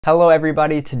Hello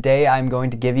everybody, today I'm going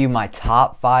to give you my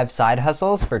top 5 side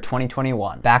hustles for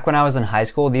 2021. Back when I was in high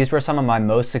school, these were some of my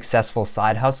most successful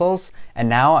side hustles, and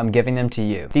now I'm giving them to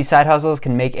you. These side hustles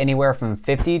can make anywhere from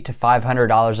 $50 to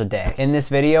 $500 a day. In this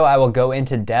video, I will go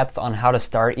into depth on how to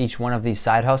start each one of these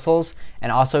side hustles,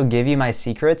 and also give you my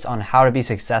secrets on how to be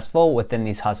successful within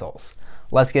these hustles.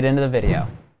 Let's get into the video.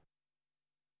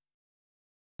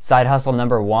 Side hustle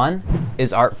number 1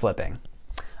 is art flipping.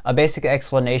 A basic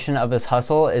explanation of this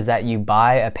hustle is that you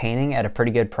buy a painting at a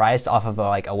pretty good price off of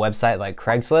a website like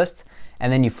Craigslist,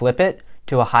 and then you flip it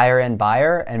to a higher end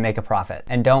buyer and make a profit.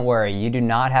 And don't worry, you do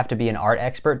not have to be an art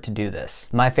expert to do this.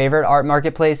 My favorite art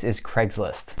marketplace is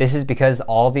Craigslist. This is because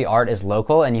all the art is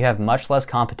local and you have much less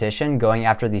competition going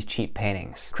after these cheap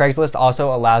paintings. Craigslist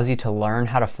also allows you to learn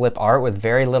how to flip art with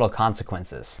very little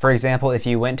consequences. For example, if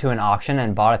you went to an auction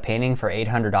and bought a painting for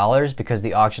 $800 because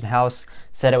the auction house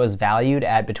said it was valued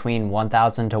at between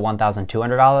 $1,000 to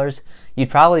 $1,200, you'd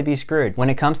probably be screwed. When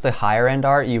it comes to higher end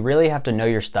art, you really have to know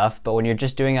your stuff, but when you're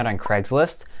just doing it on Craigslist,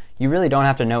 you really don't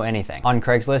have to know anything. On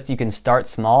Craigslist, you can start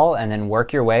small and then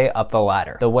work your way up the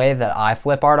ladder. The way that I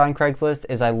flip art on Craigslist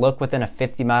is I look within a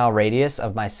 50-mile radius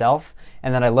of myself,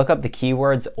 and then I look up the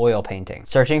keywords oil painting.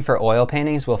 Searching for oil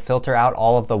paintings will filter out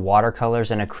all of the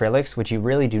watercolors and acrylics, which you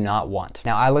really do not want.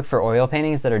 Now, I look for oil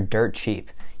paintings that are dirt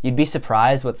cheap. You'd be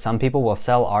surprised what some people will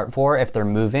sell art for if they're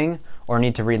moving or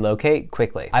need to relocate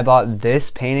quickly. I bought this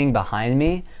painting behind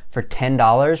me for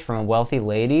 $10 from a wealthy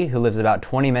lady who lives about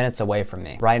 20 minutes away from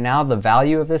me. Right now, the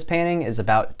value of this painting is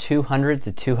about $200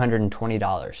 to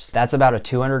 $220. That's about a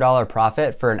 $200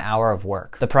 profit for an hour of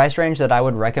work. The price range that I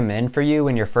would recommend for you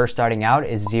when you're first starting out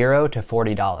is $0 to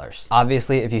 $40.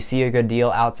 Obviously, if you see a good deal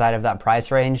outside of that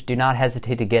price range, do not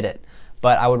hesitate to get it.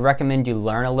 But I would recommend you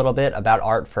learn a little bit about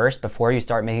art first before you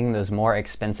start making those more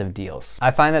expensive deals.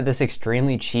 I find that this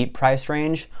extremely cheap price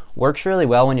range works really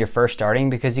well when you're first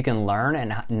starting because you can learn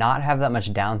and not have that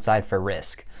much downside for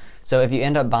risk. So if you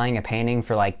end up buying a painting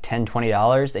for like $10,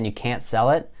 $20 and you can't sell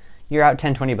it, you're out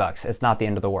 $10, $20. It's not the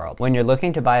end of the world. When you're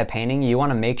looking to buy a painting, you want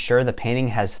to make sure the painting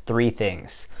has 3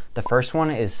 things. The first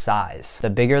one is size. The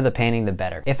bigger the painting, the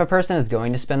better. If a person is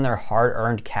going to spend their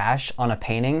hard-earned cash on a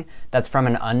painting that's from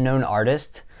an unknown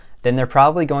artist, then they're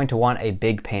probably going to want a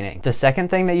big painting. The second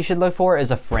thing that you should look for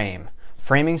is a frame.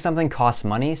 Framing something costs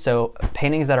money, so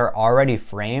paintings that are already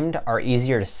framed are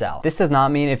easier to sell. This does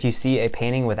not mean if you see a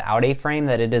painting without a frame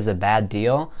that it is a bad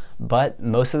deal, but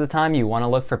most of the time you want to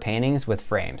look for paintings with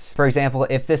frames. For example,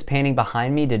 if this painting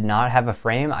behind me did not have a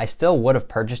frame, I still would have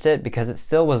purchased it because it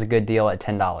still was a good deal at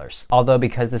 $10. Although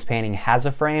because this painting has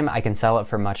a frame, I can sell it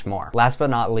for much more. Last but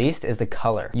not least is the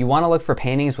color. You want to look for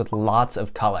paintings with lots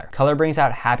of color. Color brings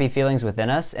out happy feelings within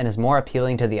us and is more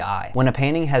appealing to the eye. When a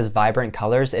painting has vibrant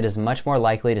colors, it is much more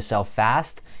likely to sell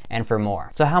fast and for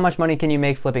more. So how much money can you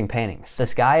make flipping paintings? The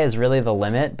sky is really the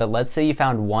limit, but let's say you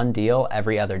found one deal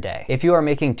every other day. If you are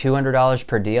making $200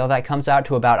 per deal, that comes out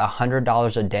to about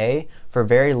 $100 a day for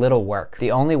very little work.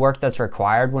 The only work that's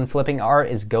required when flipping art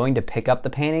is going to pick up the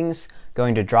paintings,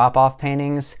 going to drop off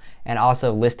paintings, and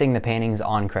also listing the paintings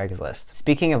on Craigslist.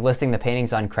 Speaking of listing the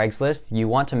paintings on Craigslist, you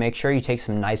want to make sure you take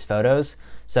some nice photos.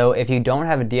 So if you don't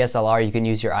have a DSLR, you can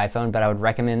use your iPhone, but I would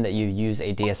recommend that you use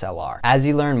a DSLR. As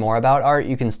you learn more about art,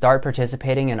 you can start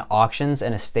participating in auctions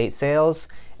and estate sales,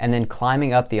 and then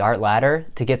climbing up the art ladder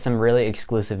to get some really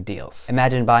exclusive deals.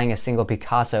 Imagine buying a single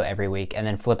Picasso every week and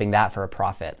then flipping that for a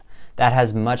profit. That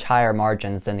has much higher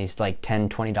margins than these like $10,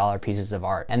 $20 pieces of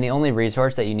art. And the only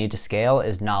resource that you need to scale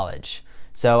is knowledge.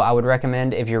 So I would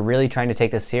recommend, if you're really trying to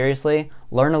take this seriously,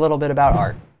 learn a little bit about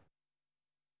art.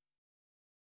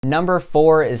 Number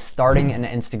 4 is starting an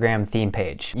Instagram theme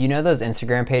page. You know those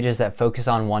Instagram pages that focus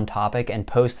on one topic and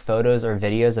post photos or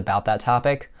videos about that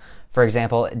topic? For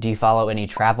example, do you follow any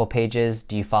travel pages?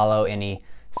 Do you follow any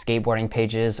skateboarding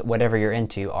pages, whatever you're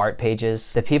into, art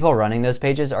pages? The people running those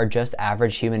pages are just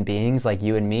average human beings like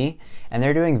you and me, and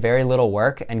they're doing very little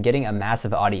work and getting a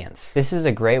massive audience. This is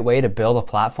a great way to build a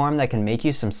platform that can make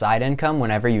you some side income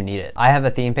whenever you need it. I have a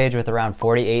theme page with around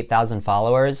 48,000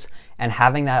 followers, and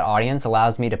having that audience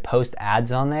allows me to post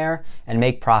ads on there and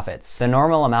make profits. The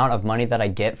normal amount of money that I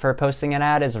get for posting an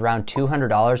ad is around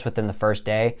 $200 within the first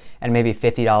day and maybe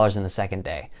 $50 in the second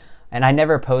day. And I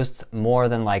never post more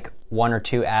than like 1 or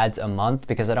 2 ads a month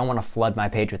because I don't want to flood my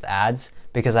page with ads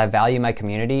because I value my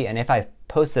community, and if I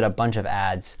posted a bunch of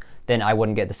ads, then I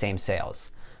wouldn't get the same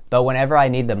sales. But whenever I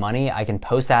need the money, I can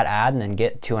post that ad and then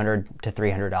get $200 to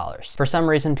 $300. For some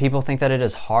reason, people think that it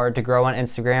is hard to grow on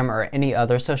Instagram or any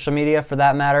other social media for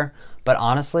that matter, but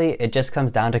honestly, it just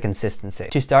comes down to consistency.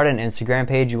 To start an Instagram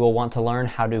page, you will want to learn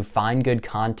how to find good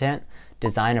content,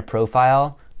 design a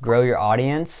profile, grow your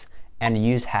audience, and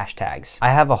use hashtags.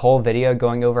 I have a whole video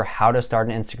going over how to start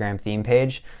an Instagram theme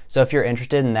page, so if you're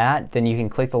interested in that, then you can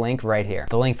click the link right here.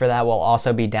 The link for that will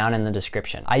also be down in the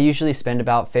description. I usually spend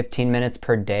about 15 minutes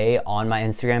per day on my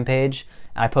Instagram page,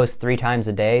 and I post 3 times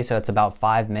a day, so it's about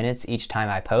 5 minutes each time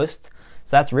I post.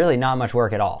 So that's really not much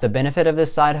work at all. The benefit of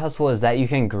this side hustle is that you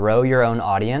can grow your own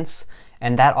audience,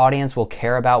 and that audience will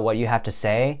care about what you have to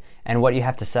say and what you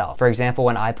have to sell. For example,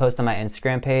 when I post on my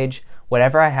Instagram page,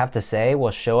 whatever I have to say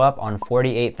will show up on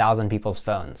 48,000 people's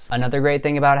phones. Another great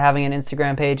thing about having an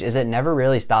Instagram page is it never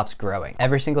really stops growing.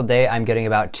 Every single day I'm getting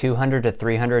about 200 to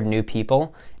 300 new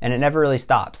people, and it never really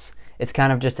stops. It's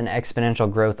kind of just an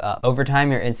exponential growth up. Over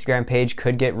time, your Instagram page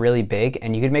could get really big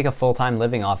and you could make a full-time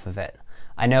living off of it.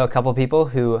 I know a couple people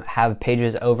who have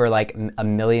pages over like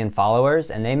 1 million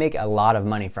followers, and they make a lot of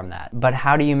money from that. But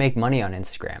how do you make money on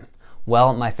Instagram?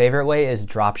 Well, my favorite way is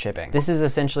dropshipping. This is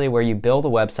essentially where you build a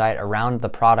website around the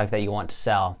product that you want to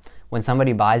sell. When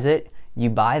somebody buys it, you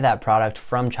buy that product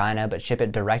from China but ship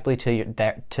it directly to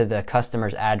the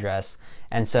customer's address,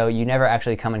 and so you never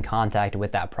actually come in contact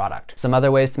with that product. Some other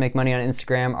ways to make money on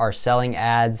Instagram are selling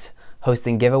ads,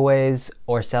 hosting giveaways,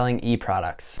 or selling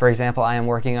e-products. For example, I am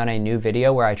working on a new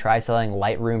video where I try selling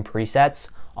Lightroom presets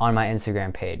on my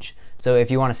Instagram page. So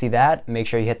if you want to see that, make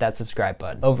sure you hit that subscribe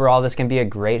button. Overall, this can be a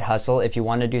great hustle if you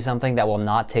want to do something that will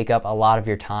not take up a lot of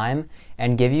your time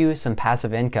and give you some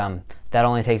passive income that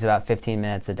only takes about 15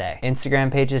 minutes a day.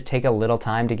 Instagram pages take a little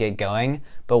time to get going,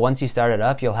 but once you start it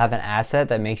up, you'll have an asset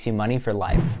that makes you money for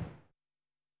life.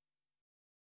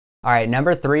 All right,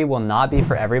 number 3 will not be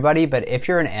for everybody, but if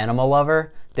you're an animal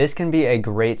lover, this can be a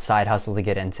great side hustle to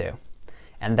get into.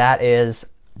 And that is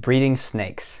breeding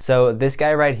snakes. So this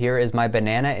guy right here is my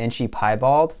banana inchy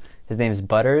piebald. His name's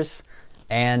Butters,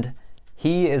 and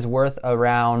he is worth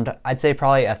around, I'd say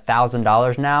probably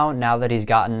 $1,000 now that he's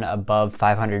gotten above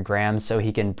 500 grams so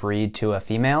he can breed to a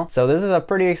female. So this is a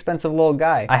pretty expensive little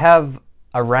guy. I have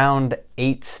around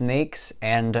 8 snakes,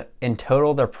 and in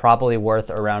total they're probably worth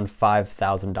around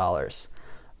 $5,000.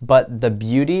 But the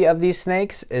beauty of these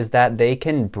snakes is that they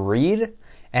can breed,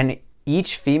 and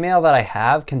each female that I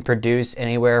have can produce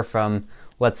anywhere from,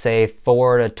 let's say,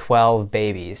 4 to 12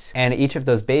 babies. And each of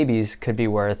those babies could be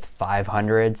worth $500,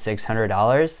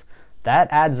 $600. That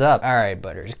adds up. All right,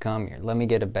 Butters, come here. Let me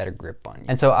get a better grip on you.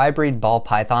 And so I breed ball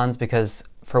pythons because,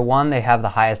 for one, they have the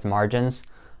highest margins,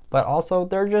 but also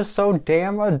they're just so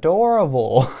damn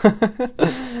adorable.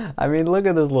 I mean, look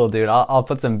at this little dude. I'll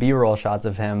put some B-roll shots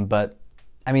of him, but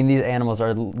I mean, these animals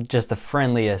are just the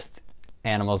friendliest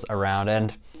animals around,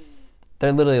 and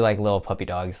they're literally like little puppy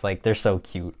dogs. Like, they're so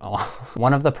cute.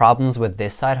 One of the problems with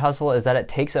this side hustle is that it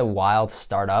takes a while to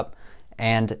start up,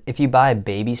 and if you buy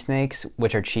baby snakes,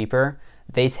 which are cheaper,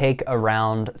 they take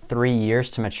around 3 years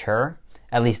to mature.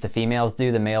 At least the females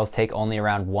do. The males take only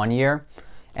around 1 year.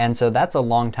 And so that's a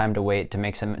long time to wait to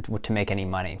make any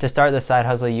money. To start the side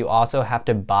hustle, you also have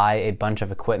to buy a bunch of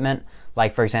equipment.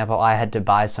 Like, for example, I had to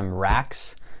buy some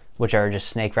racks, which are just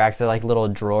snake racks. They're like little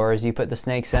drawers you put the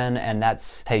snakes in, and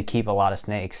that's how you keep a lot of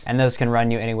snakes. And those can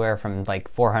run you anywhere from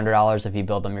like $400 if you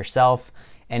build them yourself,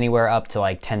 anywhere up to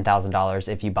like $10,000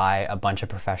 if you buy a bunch of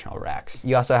professional racks.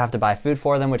 You also have to buy food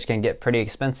for them, which can get pretty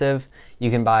expensive.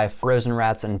 You can buy frozen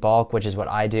rats in bulk, which is what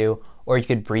I do, or you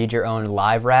could breed your own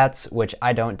live rats, which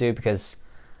I don't do because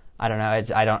I don't know,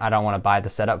 I don't want to buy the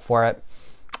setup for it.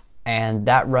 And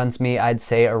that runs me, I'd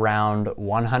say, around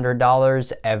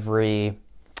 $100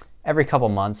 every couple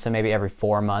months, so maybe every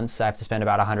 4 months I have to spend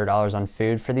about $100 on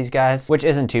food for these guys, which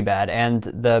isn't too bad, and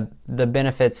the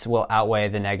benefits will outweigh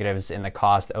the negatives in the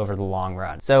cost over the long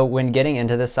run. So when getting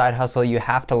into this side hustle, you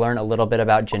have to learn a little bit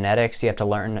about genetics. You have to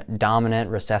learn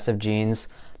dominant, recessive genes,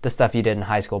 the stuff you did in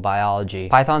high school biology.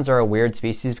 Pythons are a weird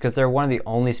species because they're one of the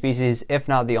only species, if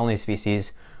not the only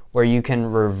species, where you can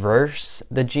reverse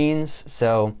the genes.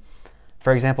 So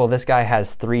for example, this guy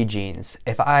has 3 genes.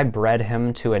 If I bred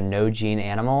him to a no-gene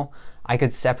animal, I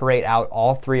could separate out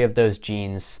all 3 of those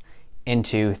genes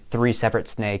into 3 separate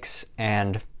snakes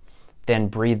and then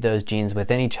breed those genes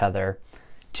within each other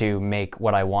to make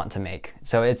what I want to make.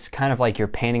 So it's kind of like you're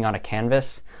painting on a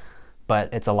canvas,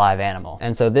 but it's a live animal.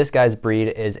 And so this guy's breed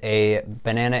is a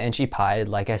banana inchy pied,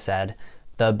 like I said.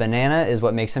 The banana is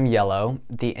what makes him yellow.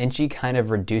 The inchy kind of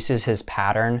reduces his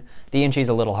pattern. The inchy's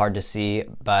a little hard to see,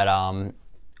 but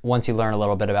once you learn a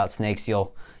little bit about snakes,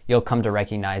 you'll come to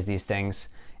recognize these things.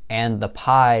 And the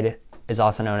pied is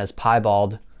also known as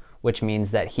piebald, which means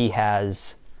that he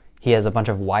has a bunch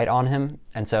of white on him,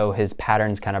 and so his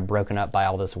pattern's kind of broken up by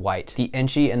all this white. The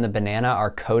inchy and the banana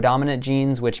are codominant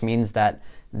genes, which means that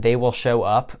they will show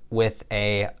up with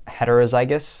a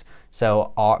heterozygous.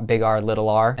 so big R, little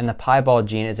r. And the piebald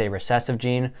gene is a recessive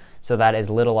gene, so that is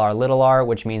little r,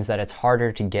 which means that it's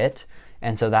harder to get.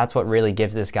 And so that's what really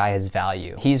gives this guy his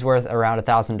value. He's worth around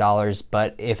 $1,000,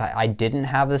 but if I didn't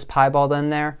have this piebald in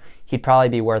there, he'd probably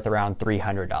be worth around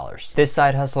 $300. This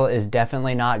side hustle is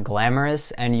definitely not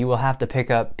glamorous, and you will have to pick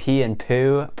up pee and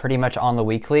poo pretty much on the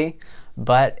weekly,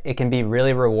 but it can be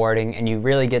really rewarding, and you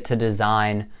really get to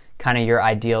design kind of your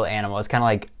ideal animal. It's kind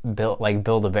of like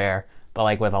Build-A-Bear, but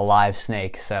like with a live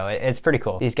snake. So it's pretty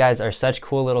cool. These guys are such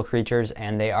cool little creatures,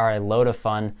 and they are a load of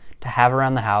fun to have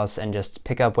around the house and just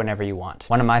pick up whenever you want.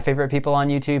 One of my favorite people on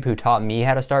YouTube who taught me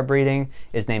how to start breeding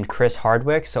is named Chris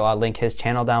Hardwick, so I'll link his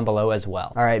channel down below as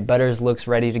well. All right, Butters looks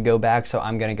ready to go back, so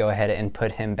I'm gonna go ahead and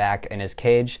put him back in his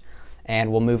cage,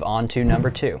 and we'll move on to number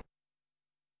 2.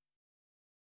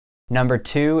 Number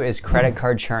 2 is credit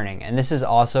card churning, and this is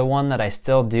also one that I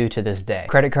still do to this day.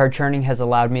 Credit card churning has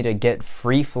allowed me to get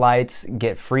free flights,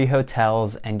 get free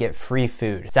hotels, and get free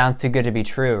food. Sounds too good to be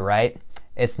true, right?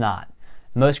 It's not.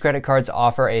 Most credit cards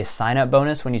offer a sign-up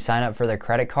bonus when you sign up for their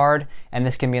credit card, and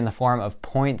this can be in the form of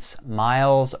points,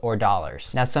 miles, or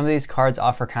dollars. Now, some of these cards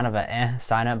offer kind of a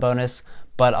sign-up bonus,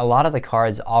 but a lot of the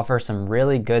cards offer some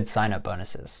really good sign-up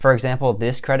bonuses. For example,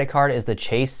 this credit card is the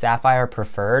Chase Sapphire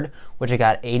Preferred, which I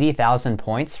got 80,000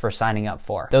 points for signing up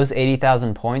for. Those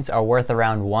 80,000 points are worth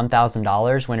around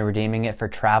 $1,000 when redeeming it for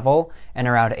travel, and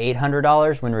around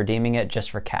 $800 when redeeming it just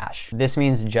for cash. This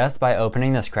means just by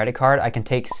opening this credit card, I can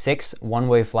take 6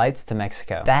 one-way flights to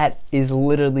Mexico. That is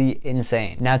literally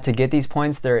insane. Now, to get these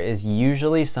points, there is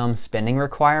usually some spending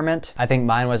requirement. I think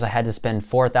mine was I had to spend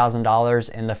 $4,000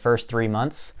 in the first 3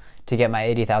 months to get my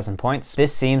 80,000 points.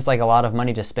 This seems like a lot of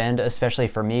money to spend, especially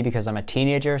for me because I'm a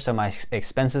teenager, so my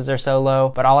expenses are so low.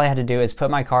 But all I had to do is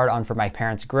put my card on for my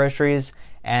parents' groceries,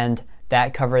 and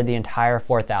that covered the entire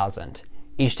 $4,000.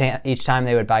 Each time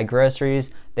they would buy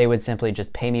groceries, they would simply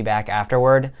just pay me back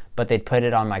afterward, but they'd put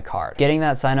it on my card. Getting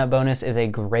that sign-up bonus is a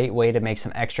great way to make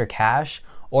some extra cash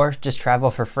or just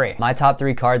travel for free. My top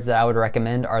 3 cards that I would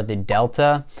recommend are the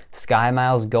Delta Sky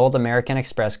Miles Gold American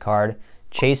Express card,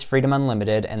 Chase Freedom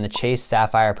Unlimited, and the Chase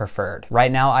Sapphire Preferred.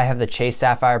 Right now I have the Chase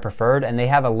Sapphire Preferred, and they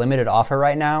have a limited offer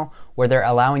right now where they're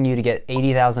allowing you to get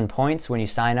 80,000 points when you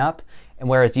sign up, and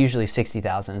where it's usually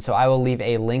 60,000. So I will leave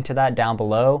a link to that down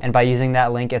below, and by using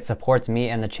that link it supports me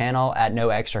and the channel at no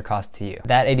extra cost to you.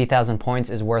 That 80,000 points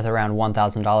is worth around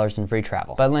 $1,000 in free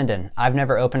travel. But Lyndon, I've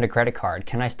never opened a credit card.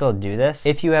 Can I still do this?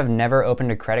 If you have never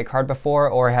opened a credit card before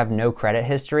or have no credit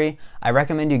history, I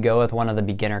recommend you go with one of the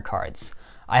beginner cards.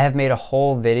 I have made a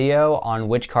whole video on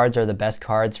which cards are the best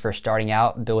cards for starting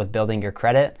out with building your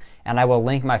credit, and I will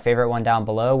link my favorite one down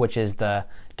below, which is the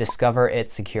Discover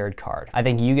It Secured card. I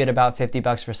think you get about 50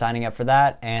 bucks for signing up for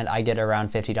that, and I get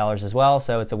around $50 as well,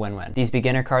 so it's a win-win. These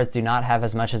beginner cards do not have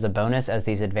as much as a bonus as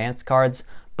these advanced cards,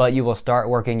 but you will start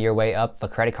working your way up the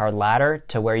credit card ladder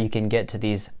to where you can get to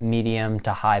these medium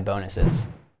to high bonuses.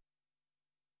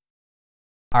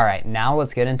 All right, now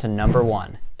let's get into number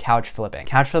 1, couch flipping.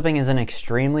 Couch flipping is an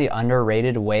extremely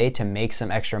underrated way to make some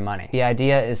extra money. The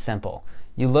idea is simple.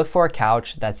 You look for a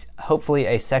couch that's hopefully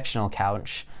a sectional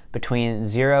couch between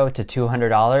 $0 to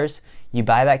 $200. You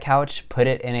buy that couch, put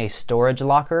it in a storage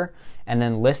locker, and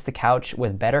then list the couch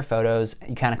with better photos.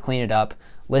 You kind of clean it up,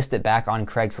 list it back on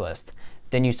Craigslist.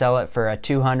 Then you sell it for a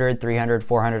 $200, $300,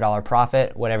 $400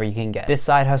 profit, whatever you can get. This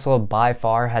side hustle by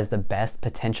far has the best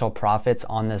potential profits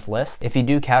on this list. If you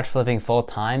do couch flipping full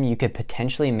time, you could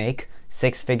potentially make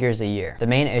 6 figures a year. The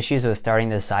main issues with starting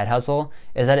this side hustle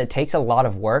is that it takes a lot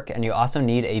of work, and you also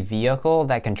need a vehicle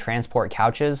that can transport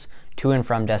couches to and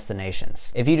from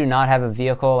destinations. If you do not have a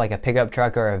vehicle like a pickup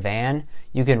truck or a van,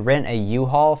 you can rent a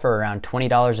U-Haul for around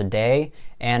 $20 a day,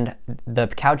 and the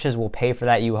couches will pay for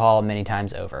that U-Haul many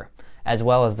times over, as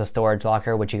well as the storage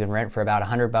locker, which you can rent for about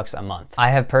 $100 a month. I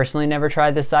have personally never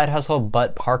tried this side hustle,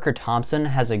 but Parker Thompson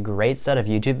has a great set of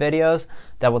YouTube videos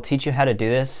that will teach you how to do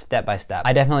this step by step.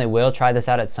 I definitely will try this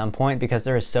out at some point because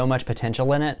there is so much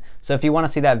potential in it. So if you want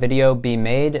to see that video be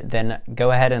made, then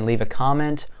go ahead and leave a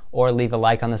comment or leave a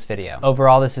like on this video.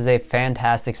 Overall, this is a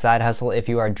fantastic side hustle if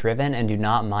you are driven and do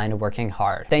not mind working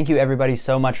hard. Thank you everybody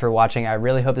so much for watching. I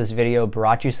really hope this video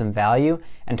brought you some value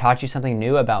and taught you something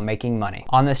new about making money.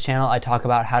 On this channel, I talk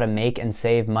about how to make and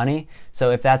save money.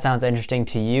 So if that sounds interesting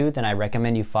to you, then I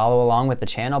recommend you follow along with the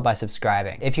channel by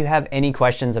subscribing. If you have any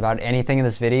questions about anything in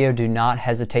this video, do not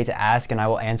hesitate to ask and I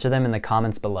will answer them in the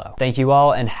comments below. Thank you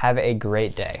all and have a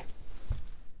great day.